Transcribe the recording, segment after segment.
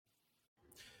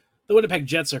The Winnipeg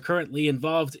Jets are currently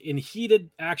involved in heated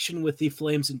action with the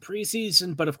Flames in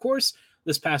preseason, but of course,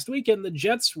 this past weekend, the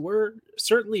Jets were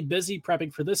certainly busy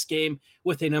prepping for this game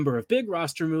with a number of big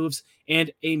roster moves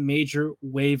and a major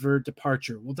waiver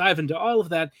departure. We'll dive into all of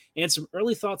that and some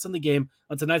early thoughts on the game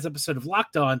on tonight's episode of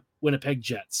Locked On Winnipeg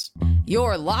Jets.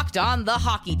 You're Locked On the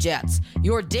Hockey Jets,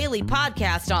 your daily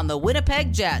podcast on the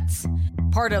Winnipeg Jets.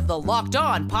 Part of the Locked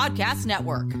On Podcast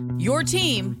Network, your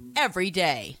team every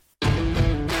day.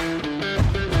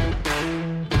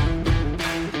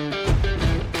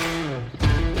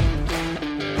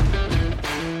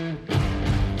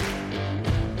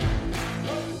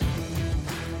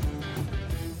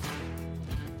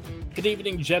 Good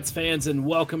evening, Jets fans, and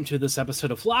welcome to this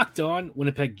episode of Locked On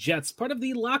Winnipeg Jets, part of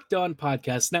the Locked On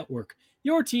Podcast Network,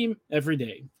 your team every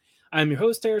day. I'm your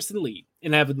host, Harrison Lee,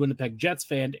 an avid Winnipeg Jets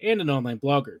fan and an online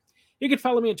blogger. You can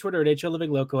follow me on Twitter at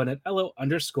HLLivingLoco and at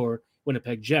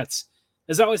LO_Winnipeg Jets.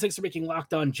 As always, thanks for making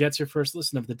Locked On Jets your first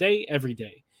listen of the day every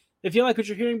day. If you like what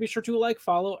you're hearing, be sure to like,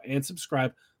 follow, and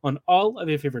subscribe on all of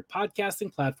your favorite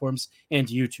podcasting platforms and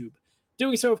YouTube.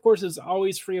 Doing so, of course, is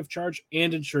always free of charge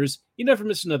and ensures you never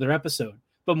miss another episode.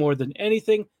 But more than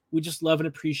anything, we just love and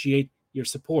appreciate your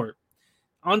support.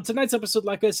 On tonight's episode,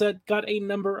 like I said, got a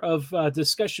number of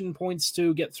discussion points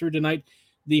to get through tonight.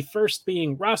 The first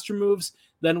being roster moves.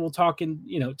 Then we'll talk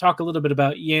a little bit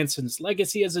about Jansen's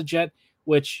legacy as a Jet,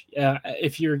 which,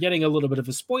 if you're getting a little bit of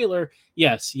a spoiler,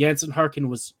 yes, Jansen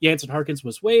Harkins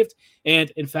was waived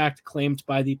and, in fact, claimed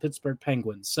by the Pittsburgh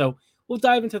Penguins. So we'll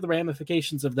dive into the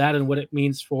ramifications of that and what it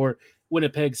means for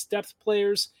Winnipeg's depth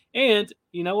players. And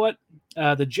you know what?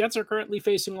 The Jets are currently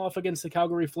facing off against the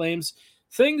Calgary Flames.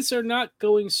 Things are not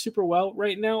going super well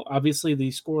right now. Obviously, the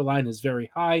score line is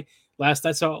very high. Last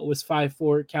I saw, it was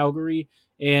 5-4 Calgary.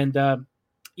 And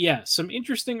some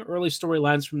interesting early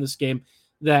storylines from this game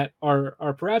that are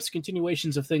perhaps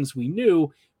continuations of things we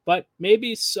knew, but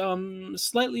maybe some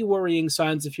slightly worrying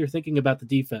signs if you're thinking about the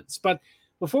defense. But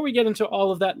before we get into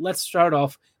all of that, let's start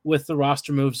off with the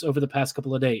roster moves over the past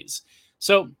couple of days.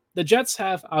 So the Jets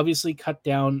have obviously cut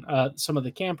down some of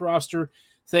the camp roster.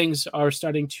 Things are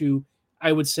starting to,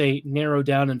 I would say, narrow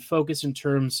down and focus in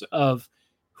terms of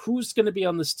who's going to be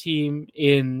on this team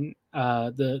in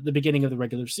the beginning of the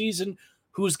regular season,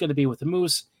 who's going to be with the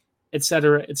Moose, et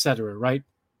cetera, right?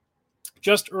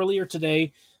 Just earlier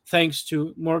today, thanks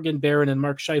to Morgan Barron and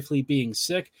Mark Scheifele being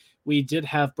sick, we did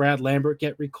have Brad Lambert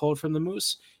get recalled from the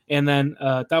Moose, and then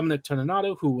Dominic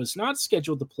Toninato, who was not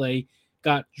scheduled to play,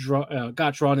 got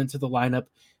drawn into the lineup.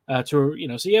 So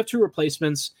you have two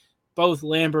replacements, both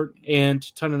Lambert and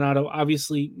Toninato.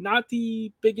 Obviously, not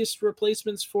the biggest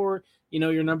replacements for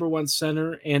your number one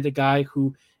center and a guy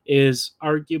who is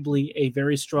arguably a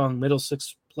very strong middle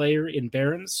six player in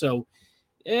Barron. So,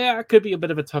 it could be a bit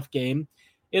of a tough game.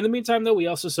 In the meantime, though, we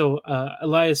also saw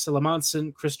Elias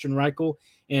Salamanson, Christian Reichel,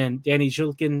 and Danny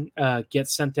Zhilkin get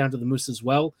sent down to the Moose as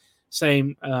well.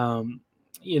 Same,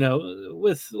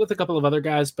 with a couple of other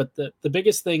guys. But the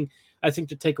biggest thing I think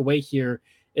to take away here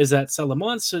is that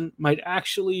Salamanson might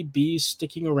actually be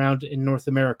sticking around in North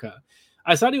America.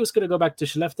 I thought he was going to go back to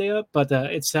Skellefteå, but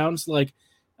it sounds like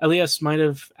Elias might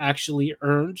have actually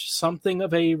earned something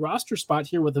of a roster spot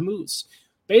here with the Moose.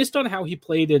 Based on how he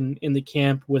played in the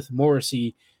camp with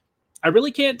Morrissey, I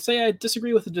really can't say I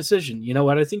disagree with the decision. You know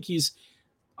what? I think he's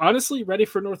honestly ready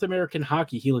for North American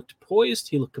hockey. He looked poised,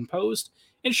 he looked composed,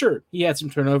 and sure, he had some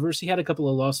turnovers. He had a couple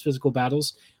of lost physical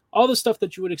battles, all the stuff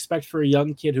that you would expect for a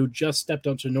young kid who just stepped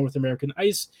onto North American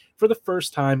ice for the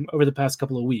first time over the past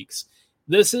couple of weeks.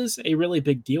 This is a really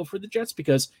big deal for the Jets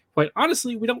because, quite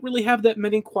honestly, we don't really have that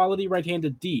many quality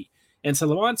right-handed D. And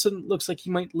Salamanson looks like he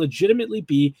might legitimately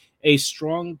be a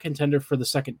strong contender for the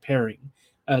second pairing.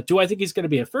 Do I think he's going to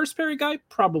be a first pairing guy?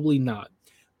 Probably not.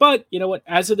 But you know what?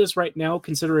 As it is right now,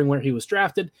 considering where he was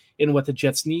drafted and what the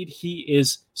Jets need, he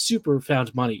is super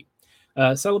found money.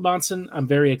 Salamanson, I'm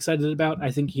very excited about. I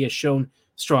think he has shown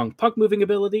strong puck-moving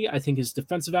ability. I think his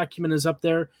defensive acumen is up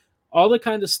there. All the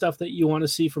kind of stuff that you want to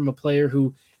see from a player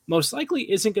who most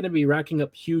likely isn't going to be racking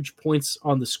up huge points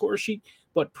on the score sheet,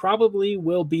 but probably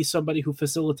will be somebody who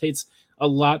facilitates a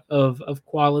lot of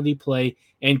quality play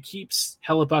and keeps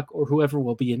Hellebuck or whoever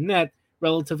will be in net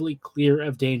relatively clear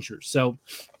of danger. So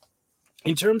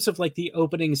in terms of like the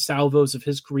opening salvos of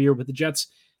his career with the Jets,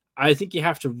 I think you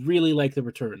have to really like the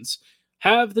returns.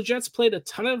 Have the Jets played a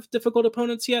ton of difficult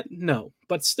opponents yet? No,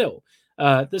 but still,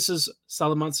 this is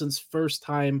Salamanson's first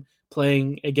time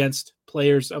playing against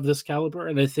players of this caliber,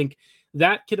 and I think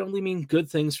that could only mean good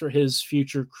things for his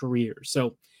future career.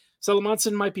 So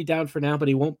Salamanson might be down for now, but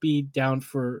he won't be down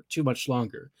for too much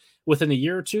longer. Within a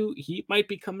year or two, he might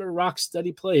become a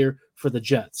rock-steady player for the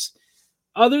Jets.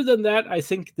 Other than that, I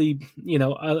think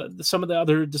some of the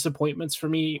other disappointments for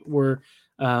me were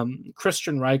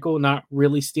Christian Reichel not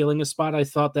really stealing a spot. I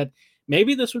thought that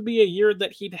maybe this would be a year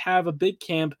that he'd have a big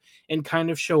camp and kind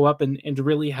of show up and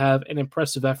really have an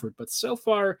impressive effort. But so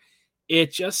far,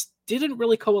 it just didn't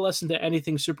really coalesce into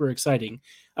anything super exciting.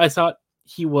 I thought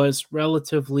he was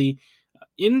relatively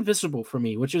invisible for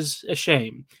me, which is a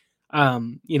shame.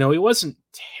 He wasn't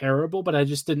terrible, but I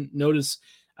just didn't notice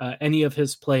any of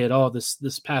his play at all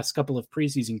this past couple of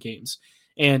preseason games.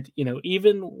 And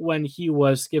even when he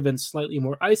was given slightly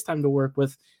more ice time to work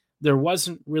with, there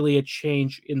wasn't really a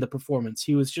change in the performance.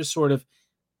 He was just sort of,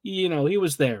 he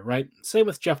was there, right? Same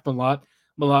with Jeff Malott.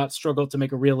 Malott struggled to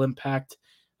make a real impact.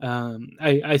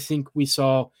 I think we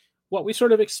saw what we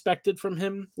sort of expected from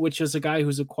him, which is a guy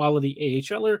who's a quality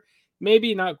AHLer,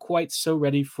 maybe not quite so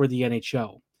ready for the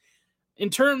NHL. In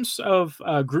terms of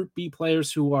Group B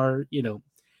players who are,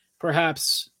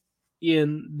 perhaps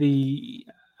in the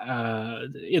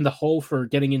hole for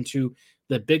getting into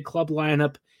the big club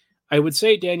lineup, I would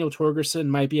say Daniel Torgerson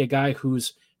might be a guy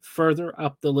who's further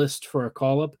up the list for a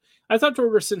call-up. I thought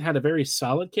Torgerson had a very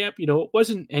solid camp. It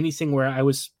wasn't anything where I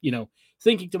was,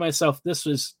 thinking to myself, this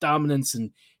was dominance and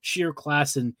sheer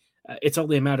class, and it's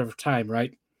only a matter of time,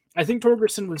 right? I think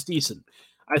Torgerson was decent.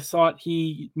 I thought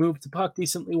he moved the puck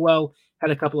decently well, had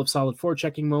a couple of solid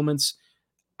forechecking moments.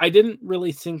 I didn't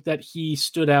really think that he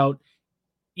stood out,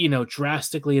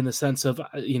 drastically in the sense of,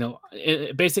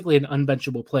 basically an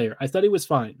unbenchable player. I thought he was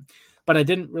fine, but I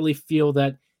didn't really feel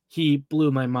that he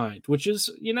blew my mind, which is,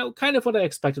 kind of what I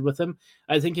expected with him.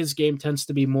 I think his game tends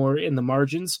to be more in the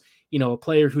margins, a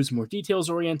player who's more details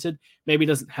oriented, maybe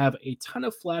doesn't have a ton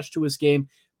of flash to his game,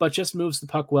 but just moves the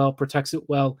puck well, protects it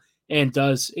well, and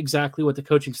does exactly what the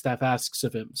coaching staff asks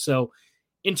of him. So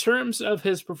in terms of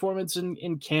his performance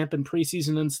in camp and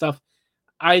preseason and stuff,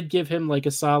 I'd give him like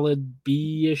a solid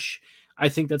B-ish. I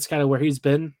think that's kind of where he's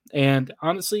been. And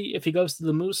honestly, if he goes to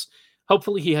the Moose,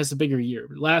 hopefully he has a bigger year.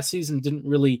 Last season didn't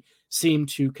really seem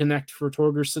to connect for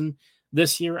Torgerson.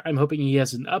 This year, I'm hoping he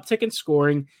has an uptick in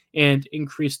scoring and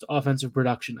increased offensive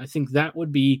production. I think that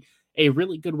would be a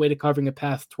really good way to carving a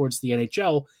path towards the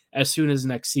NHL as soon as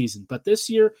next season. But this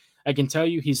year, I can tell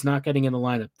you he's not getting in the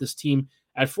lineup. This team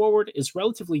at forward is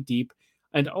relatively deep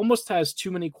and almost has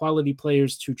too many quality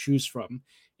players to choose from.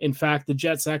 In fact, the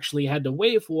Jets actually had to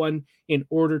waive one in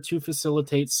order to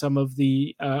facilitate some of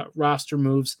the roster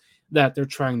moves that they're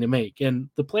trying to make. And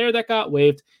the player that got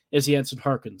waived is Jansen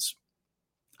Harkins.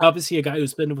 Obviously, a guy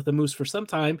who's been with the Moose for some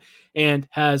time and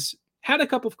has had a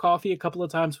cup of coffee a couple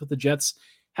of times with the Jets,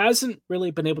 hasn't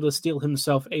really been able to steal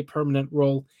himself a permanent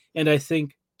role. And I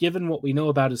think, given what we know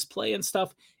about his play and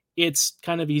stuff, it's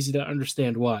kind of easy to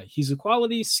understand why. He's a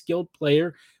quality, skilled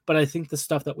player, but I think the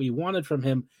stuff that we wanted from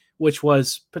him, which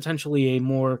was potentially a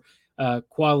more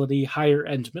quality,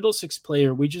 higher-end middle six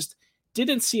player, we just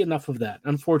didn't see enough of that,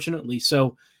 unfortunately.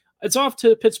 So it's off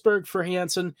to Pittsburgh for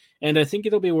Jansen, and I think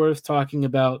it'll be worth talking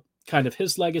about kind of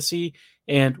his legacy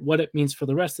and what it means for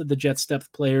the rest of the Jets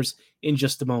depth players in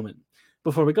just a moment.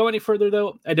 Before we go any further,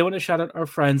 though, I do want to shout out our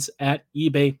friends at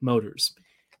eBay Motors.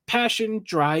 Passion,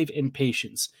 drive, and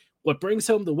patience. What brings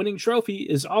home the winning trophy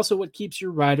is also what keeps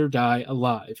your ride or die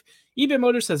alive. eBay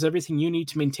Motors has everything you need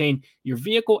to maintain your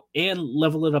vehicle and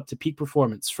level it up to peak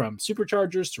performance, from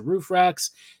superchargers to roof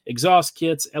racks, exhaust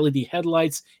kits, LED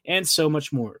headlights, and so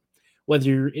much more. Whether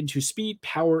you're into speed,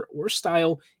 power, or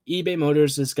style, eBay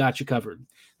Motors has got you covered.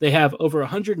 They have over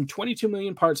 122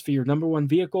 million parts for your number one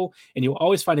vehicle, and you'll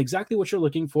always find exactly what you're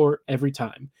looking for every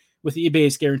time. With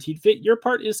eBay's Guaranteed Fit, your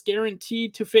part is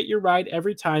guaranteed to fit your ride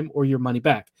every time or your money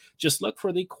back. Just look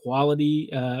for the quality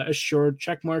assured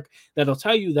checkmark that'll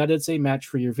tell you that it's a match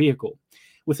for your vehicle.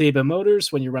 With eBay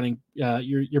Motors, when you're running,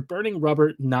 you're burning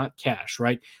rubber, not cash,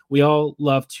 right? We all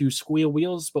love to squeal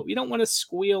wheels, but we don't want to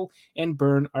squeal and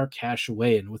burn our cash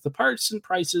away. And with the parts and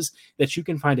prices that you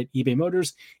can find at eBay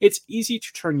Motors, it's easy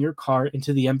to turn your car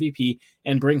into the MVP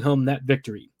and bring home that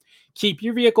victory. Keep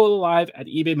your vehicle alive at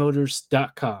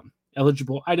ebaymotors.com.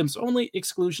 Eligible items only,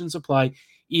 exclusions apply.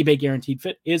 eBay Guaranteed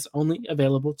Fit is only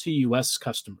available to U.S.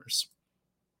 customers.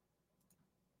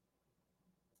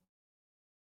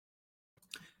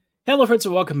 Hello, friends,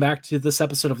 and welcome back to this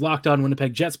episode of Locked On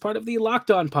Winnipeg Jets, part of the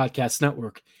Locked On Podcast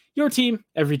Network. Your team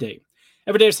every day.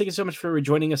 Every day, thank you so much for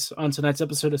joining us on tonight's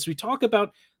episode as we talk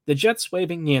about the Jets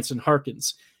waiving Jansen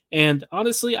Harkins. And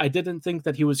honestly, I didn't think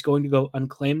that he was going to go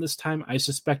unclaimed this time. I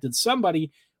suspected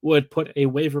somebody would put a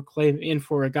waiver claim in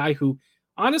for a guy who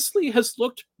honestly has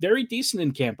looked very decent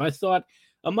in camp. I thought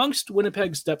amongst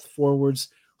Winnipeg's depth forwards,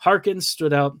 Harkins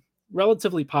stood out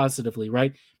relatively positively,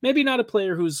 right? Maybe not a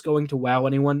player who's going to wow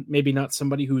anyone, maybe not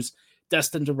somebody who's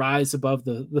destined to rise above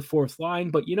the fourth line.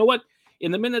 But you know what?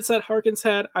 In the minutes that Harkins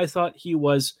had, I thought he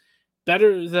was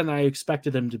better than I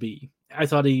expected him to be. I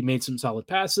thought he made some solid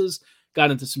passes,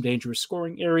 got into some dangerous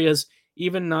scoring areas,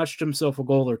 even notched himself a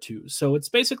goal or two. So it's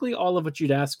basically all of what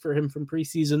you'd ask for him from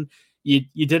preseason.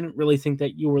 You didn't really think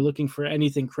that you were looking for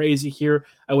anything crazy here.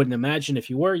 I wouldn't imagine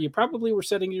if you were. You probably were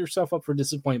setting yourself up for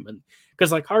disappointment.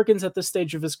 Because like Harkins at this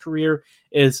stage of his career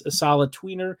is a solid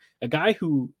tweener, a guy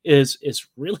who is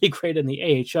really great in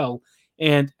the AHL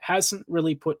and hasn't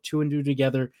really put two and two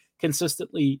together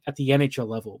consistently at the NHL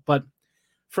level. But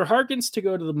for Harkins to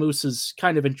go to the Moose is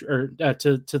kind of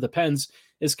to the Pens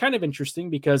is kind of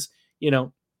interesting because, you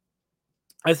know,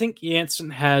 I think Janssen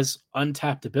has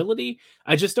untapped ability.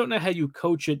 I just don't know how you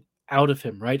coach it out of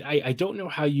him, right? I don't know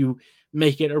how you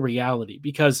make it a reality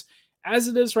because as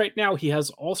it is right now, he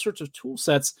has all sorts of tool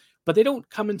sets, but they don't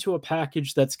come into a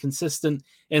package that's consistent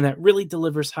and that really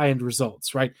delivers high-end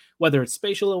results, right? Whether it's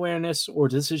spatial awareness or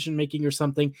decision-making or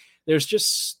something, there's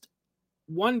just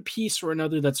one piece or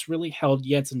another that's really held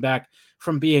Janssen back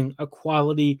from being a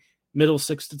quality middle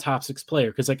six to top six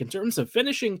player. Because like in terms of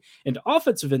finishing and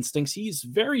offensive instincts, he's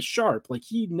very sharp. Like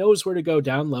he knows where to go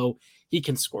down low. He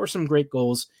can score some great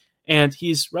goals and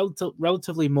he's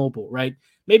relatively mobile, right?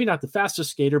 Maybe not the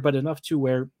fastest skater, but enough to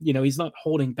where, you know, he's not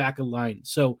holding back a line.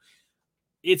 So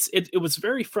it was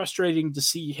very frustrating to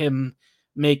see him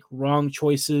make wrong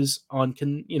choices on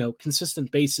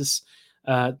consistent basis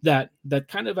that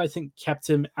kind of, I think, kept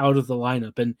him out of the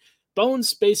lineup. And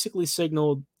Bones basically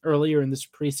signaled earlier in this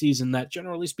preseason that,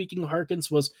 generally speaking,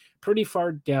 Harkins was pretty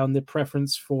far down the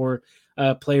preference for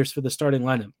players for the starting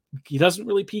lineup. He doesn't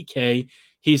really PK.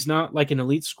 He's not like an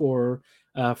elite scorer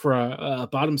for a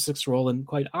bottom six role. And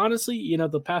quite honestly, you know,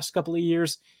 the past couple of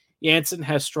years, Janssen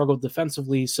has struggled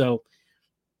defensively. So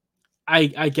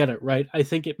I get it, right? I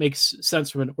think it makes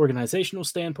sense from an organizational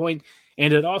standpoint.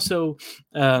 And it also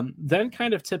then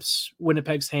kind of tips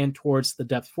Winnipeg's hand towards the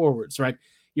depth forwards, right?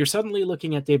 You're suddenly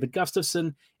looking at David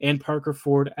Gustafsson and Parker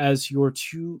Ford as your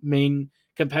two main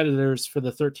competitors for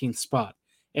the 13th spot.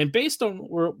 And based on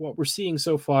what we're seeing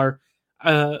so far,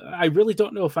 I really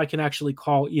don't know if I can actually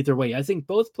call either way. I think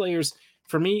both players,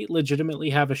 for me, legitimately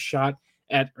have a shot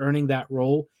at earning that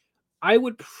role. I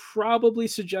would probably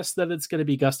suggest that it's going to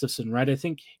be Gustafsson, right? I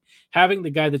think having the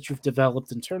guy that you've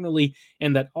developed internally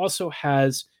and that also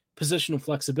has positional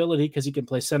flexibility because he can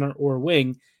play center or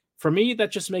wing, for me,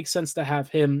 that just makes sense to have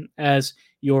him as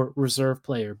your reserve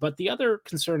player. But the other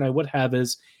concern I would have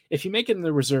is if you make him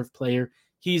the reserve player,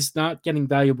 he's not getting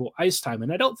valuable ice time.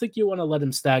 And I don't think you want to let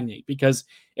him stagnate because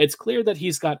it's clear that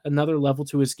he's got another level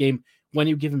to his game when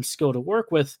you give him skill to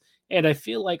work with. And I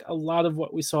feel like a lot of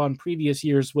what we saw in previous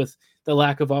years with the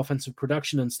lack of offensive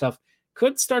production and stuff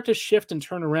could start to shift and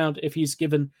turn around if he's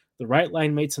given the right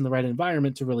line mates in the right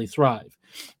environment to really thrive.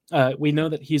 We know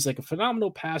that he's like a phenomenal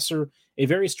passer, a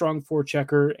very strong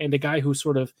forechecker, and a guy who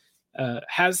sort of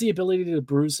has the ability to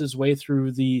bruise his way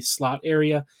through the slot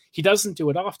area. He doesn't do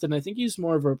it often. I think he's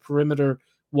more of a perimeter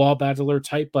wall battler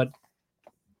type, but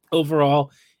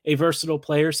overall, a versatile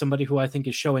player, somebody who I think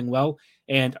is showing well.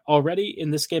 And already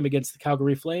in this game against the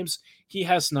Calgary Flames, he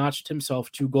has notched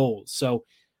himself 2 goals. So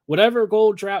whatever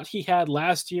goal drought he had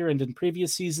last year and in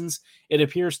previous seasons, it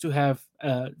appears to have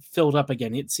filled up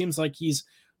again. It seems like he's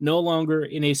no longer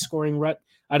in a scoring rut.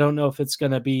 I don't know if it's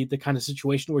going to be the kind of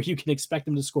situation where you can expect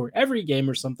him to score every game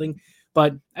or something,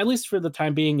 but at least for the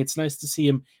time being, it's nice to see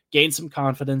him gain some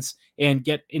confidence and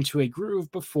get into a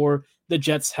groove before the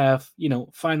Jets have,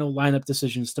 final lineup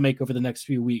decisions to make over the next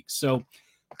few weeks. So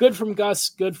good from Gus,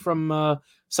 good from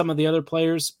some of the other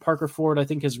players. Parker Ford, I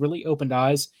think, has really opened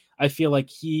eyes. I feel like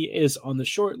he is on the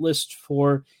short list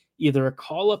for either a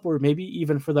call-up or maybe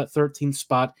even for that 13th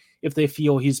spot if they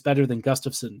feel he's better than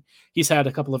Gustafsson. He's had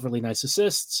a couple of really nice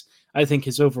assists. I think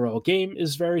his overall game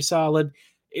is very solid.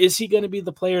 Is he going to be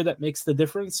the player that makes the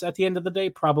difference at the end of the day?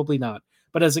 Probably not.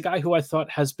 But as a guy who I thought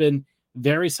has been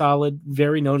very solid,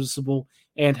 very noticeable,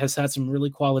 and has had some really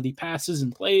quality passes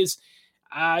and plays,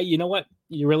 you know what?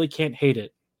 You really can't hate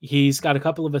it. He's got a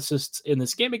couple of assists in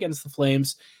this game against the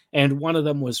Flames, and one of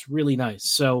them was really nice.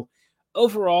 So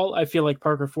overall, I feel like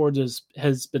Parker Ford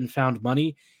has been found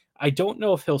money. I don't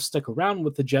know if he'll stick around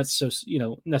with the Jets, so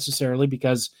necessarily,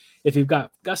 because if you've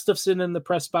got Gustafsson in the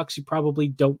press box, you probably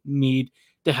don't need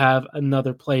to have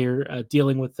another player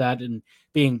dealing with that and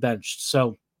being benched.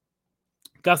 So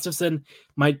Gustafsson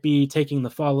might be taking the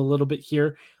fall a little bit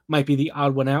here, might be the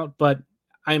odd one out, but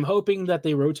I'm hoping that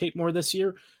they rotate more this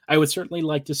year. I would certainly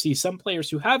like to see some players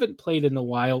who haven't played in a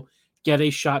while get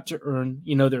a shot to earn,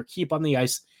 their keep on the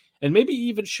ice, and maybe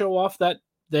even show off that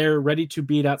they're ready to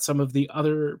beat out some of the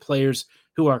other players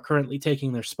who are currently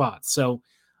taking their spots. So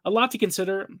a lot to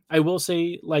consider. I will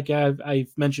say, like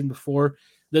I've mentioned before,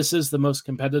 this is the most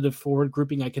competitive forward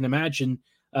grouping I can imagine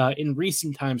in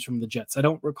recent times from the Jets. I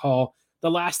don't recall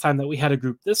the last time that we had a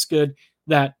group this good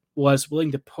that was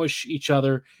willing to push each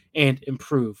other and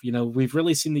improve. We've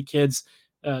really seen the kids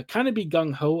kind of be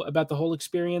gung-ho about the whole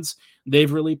experience.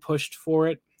 They've really pushed for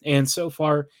it. And so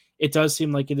far, it does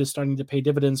seem like it is starting to pay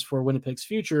dividends for Winnipeg's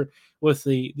future with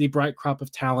the bright crop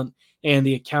of talent and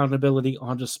the accountability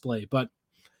on display. But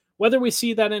whether we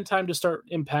see that in time to start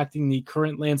impacting the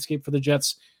current landscape for the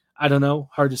Jets, I don't know.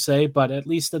 Hard to say. But at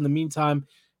least in the meantime,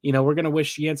 we're going to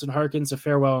wish Jansen Harkins a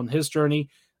farewell on his journey.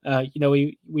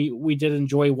 We did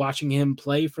enjoy watching him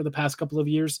play for the past couple of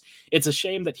years. It's a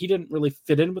shame that he didn't really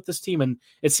fit in with this team, and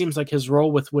it seems like his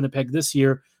role with Winnipeg this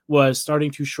year was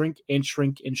starting to shrink and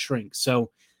shrink and shrink.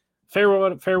 So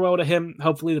farewell to him.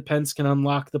 Hopefully the Pens can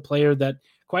unlock the player that,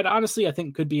 quite honestly, I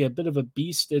think could be a bit of a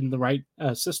beast in the right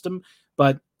system,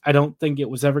 but I don't think it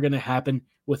was ever going to happen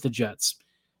with the Jets.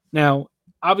 Now,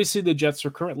 obviously, the Jets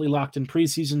are currently locked in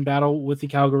preseason battle with the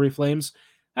Calgary Flames.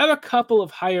 I have a couple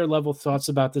of higher level thoughts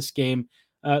about this game.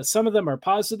 Some of them are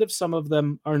positive, some of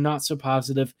them are not so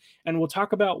positive, and we'll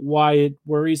talk about why it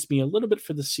worries me a little bit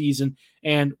for the season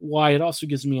and why it also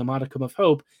gives me a modicum of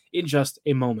hope in just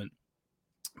a moment.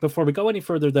 Before we go any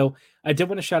further, though, I did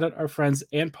want to shout out our friends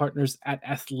and partners at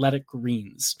Athletic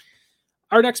Greens.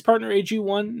 Our next partner,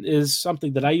 AG1, is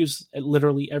something that I use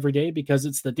literally every day because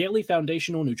it's the daily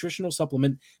foundational nutritional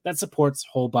supplement that supports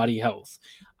whole body health.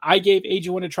 I gave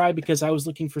AG1 a try because I was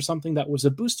looking for something that was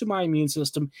a boost to my immune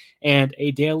system and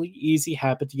a daily easy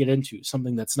habit to get into,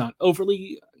 something that's not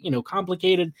overly,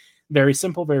 complicated, very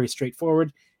simple, very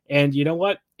straightforward. And you know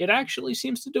what? It actually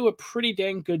seems to do a pretty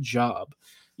dang good job.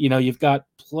 You've got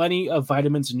plenty of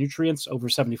vitamins and nutrients, over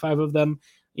 75 of them,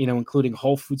 including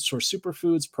whole food source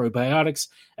superfoods, probiotics,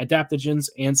 adaptogens,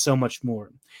 and so much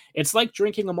more. It's like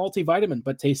drinking a multivitamin,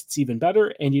 but tastes even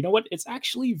better. And you know what? It's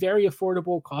actually very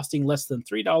affordable, costing less than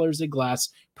 $3 a glass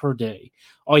per day.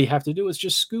 All you have to do is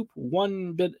just scoop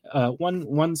one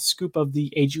scoop of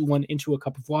the AG1 into a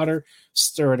cup of water,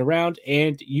 stir it around,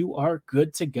 and you are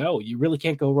good to go. You really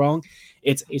can't go wrong.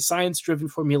 It's a science-driven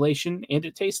formulation, and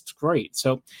it tastes great.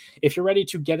 So if you're ready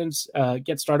to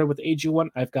get started with AG1,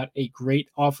 I've got a great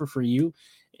offer for you.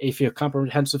 If your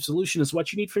comprehensive solution is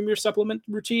what you need from your supplement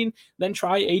routine, then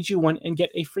try AG1 and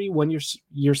get a free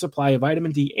 1-year supply of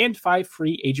vitamin D and 5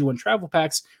 free AG1 travel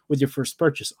packs with your first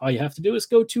purchase. All you have to do is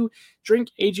go to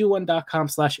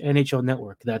drinkag1.com/NHL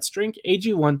Network. That's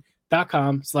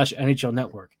drinkag1.com/NHL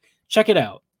Network. Check it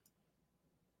out.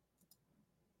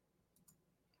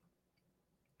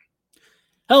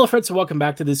 Hello, friends, and welcome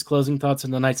back to these closing thoughts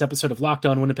on tonight's episode of Locked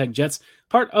On Winnipeg Jets,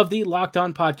 part of the Locked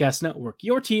On Podcast Network,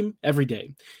 your team every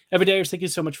day. Everydayers, thank you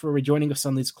so much for rejoining us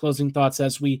on these closing thoughts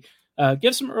as we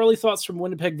give some early thoughts from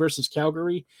Winnipeg versus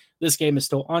Calgary. This game is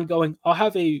still ongoing. I'll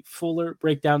have a fuller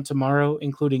breakdown tomorrow,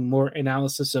 including more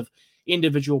analysis of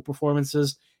individual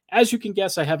performances. As you can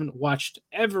guess, I haven't watched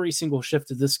every single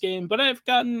shift of this game, but I've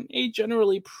gotten a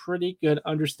generally pretty good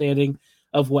understanding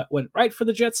of what went right for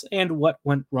the Jets and what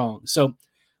went wrong. So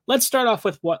let's start off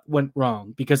with what went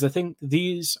wrong, because I think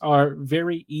these are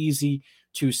very easy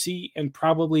to see, and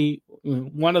probably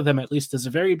one of them at least is a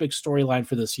very big storyline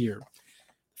for this year.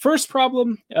 First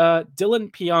problem,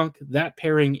 Dylan Pionk, that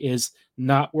pairing is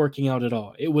not working out at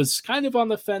all. It was kind of on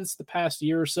the fence the past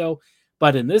year or so,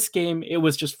 but in this game, it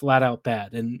was just flat out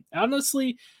bad. And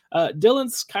honestly,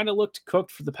 Dylan's kind of looked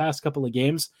cooked for the past couple of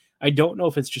games. I don't know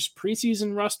if it's just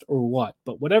preseason rust or what,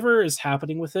 but whatever is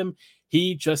happening with him,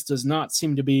 he just does not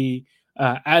seem to be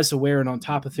as aware and on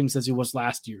top of things as he was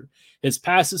last year. His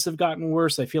passes have gotten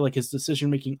worse. I feel like his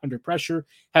decision-making under pressure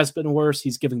has been worse.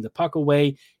 He's giving the puck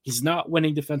away. He's not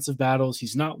winning defensive battles.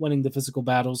 He's not winning the physical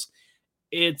battles.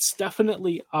 It's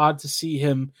definitely odd to see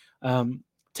him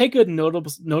take a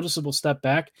noticeable step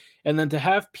back, and then to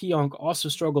have Pionk also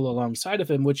struggle alongside of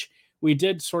him, which we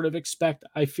did sort of expect.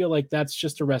 I feel like that's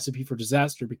just a recipe for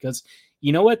disaster, because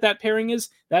you know what that pairing is?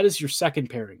 That is your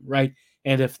second pairing, right?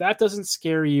 And if that doesn't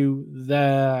scare you,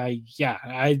 I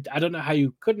don't know how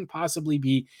you couldn't possibly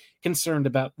be concerned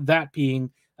about that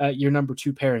being your number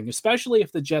two pairing, especially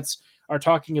if the Jets are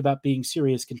talking about being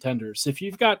serious contenders. If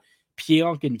you've got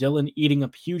Pionk and Dylan eating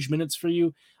up huge minutes for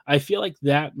you, I feel like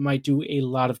that might do a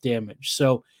lot of damage.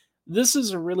 So this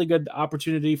is a really good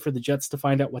opportunity for the Jets to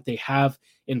find out what they have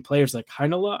in players like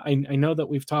Heinola. I know that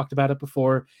we've talked about it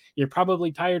before. You're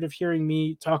probably tired of hearing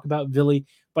me talk about Ville,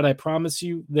 but I promise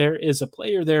you there is a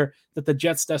player there that the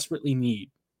Jets desperately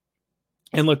need.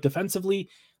 And look, defensively,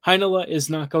 Heinola is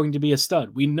not going to be a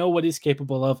stud. We know what he's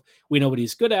capable of. We know what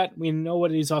he's good at. We know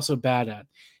what he's also bad at.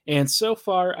 And so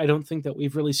far, I don't think that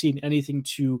we've really seen anything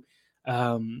to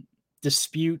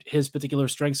dispute his particular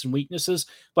strengths and weaknesses.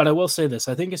 But I will say this.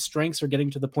 I think his strengths are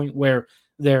getting to the point where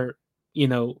they're,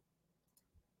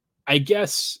 I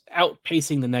guess,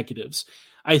 outpacing the negatives.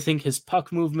 I think his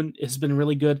puck movement has been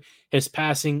really good. His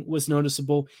passing was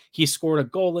noticeable. He scored a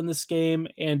goal in this game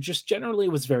and just generally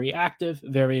was very active,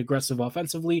 very aggressive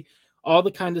offensively. All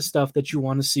the kind of stuff that you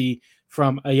want to see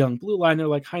from a young blue liner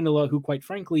like Heinola, who quite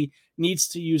frankly needs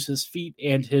to use his feet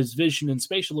and his vision and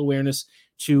spatial awareness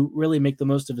to really make the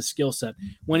most of his skill set.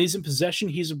 When he's in possession,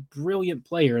 he's a brilliant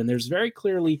player, and there's very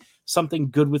clearly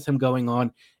something good with him going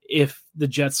on if the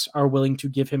Jets are willing to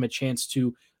give him a chance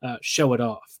to show it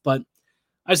off. But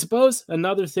I suppose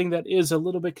another thing that is a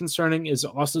little bit concerning is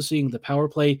also seeing the power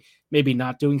play maybe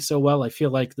not doing so well. I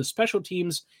feel like the special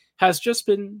teams has just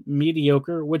been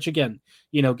mediocre, which again,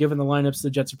 given the lineups the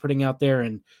Jets are putting out there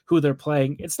and who they're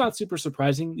playing, it's not super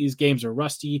surprising. These games are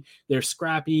rusty, they're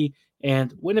scrappy,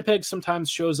 and Winnipeg sometimes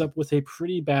shows up with a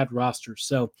pretty bad roster.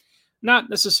 So not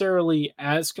necessarily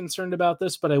as concerned about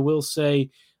this, but I will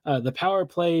say the power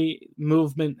play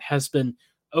movement has been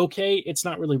okay. It's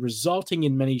not really resulting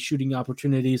in many shooting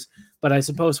opportunities, but I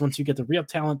suppose once you get the real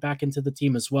talent back into the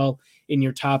team as well in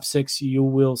your top six, you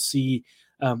will see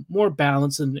more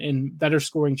balance and better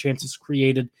scoring chances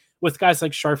created with guys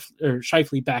like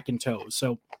Scheifele back in tow.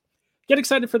 So get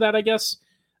excited for that, I guess.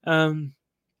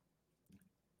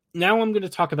 Now I'm going to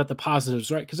talk about the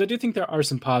positives, right? Because I do think there are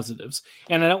some positives,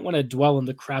 and I don't want to dwell on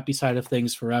the crappy side of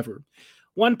things forever.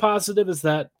 One positive is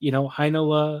that,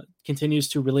 Heinola continues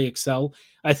to really excel.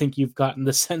 I think you've gotten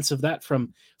the sense of that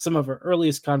from some of our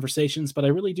earliest conversations, but I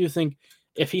really do think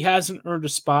if he hasn't earned a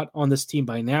spot on this team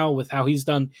by now with how he's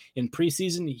done in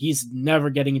preseason, he's never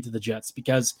getting into the Jets,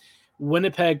 because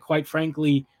Winnipeg, quite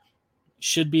frankly,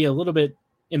 should be a little bit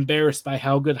embarrassed by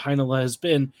how good Heinola has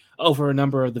been over a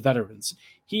number of the veterans.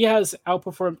 He has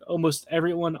outperformed almost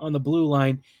everyone on the blue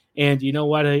line, and you know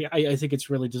what? I think it's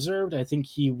really deserved. I think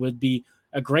he would be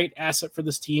a great asset for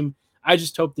this team. I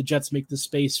just hope the Jets make the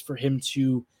space for him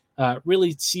to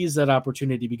really seize that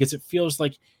opportunity, because it feels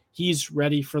like he's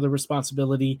ready for the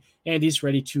responsibility and he's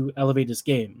ready to elevate his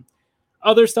game.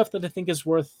 Other stuff that I think is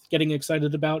worth getting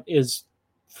excited about is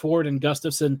Ford and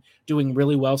Gustafsson doing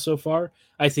really well so far.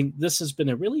 I think this has been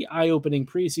a really eye-opening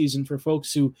preseason for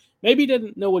folks who maybe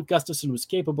didn't know what Gustafsson was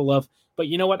capable of, but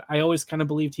you know what? I always kind of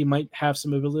believed he might have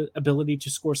some ability to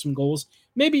score some goals.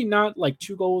 Maybe not like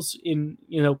 2 goals in,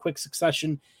 quick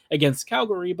succession against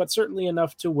Calgary, but certainly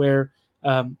enough to where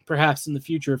perhaps in the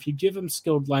future, if you give him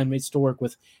skilled line mates to work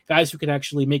with, guys who can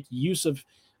actually make use of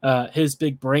his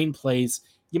big brain plays,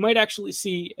 you might actually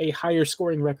see a higher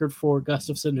scoring record for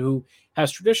Gustafsson, who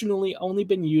has traditionally only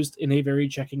been used in a very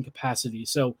checking capacity.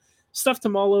 So stuff to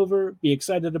mull over, be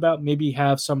excited about, maybe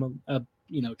have some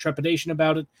trepidation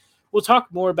about it. We'll talk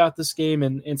more about this game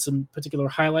and some particular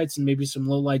highlights and maybe some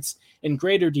lowlights in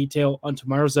greater detail on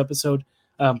tomorrow's episode.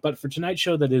 But for tonight's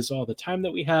show, that is all the time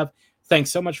that we have. Thanks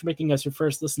so much for making us your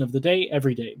first listen of the day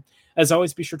every day. As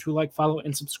always, be sure to like, follow,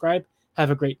 and subscribe.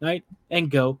 Have a great night, and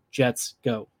go Jets,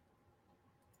 go.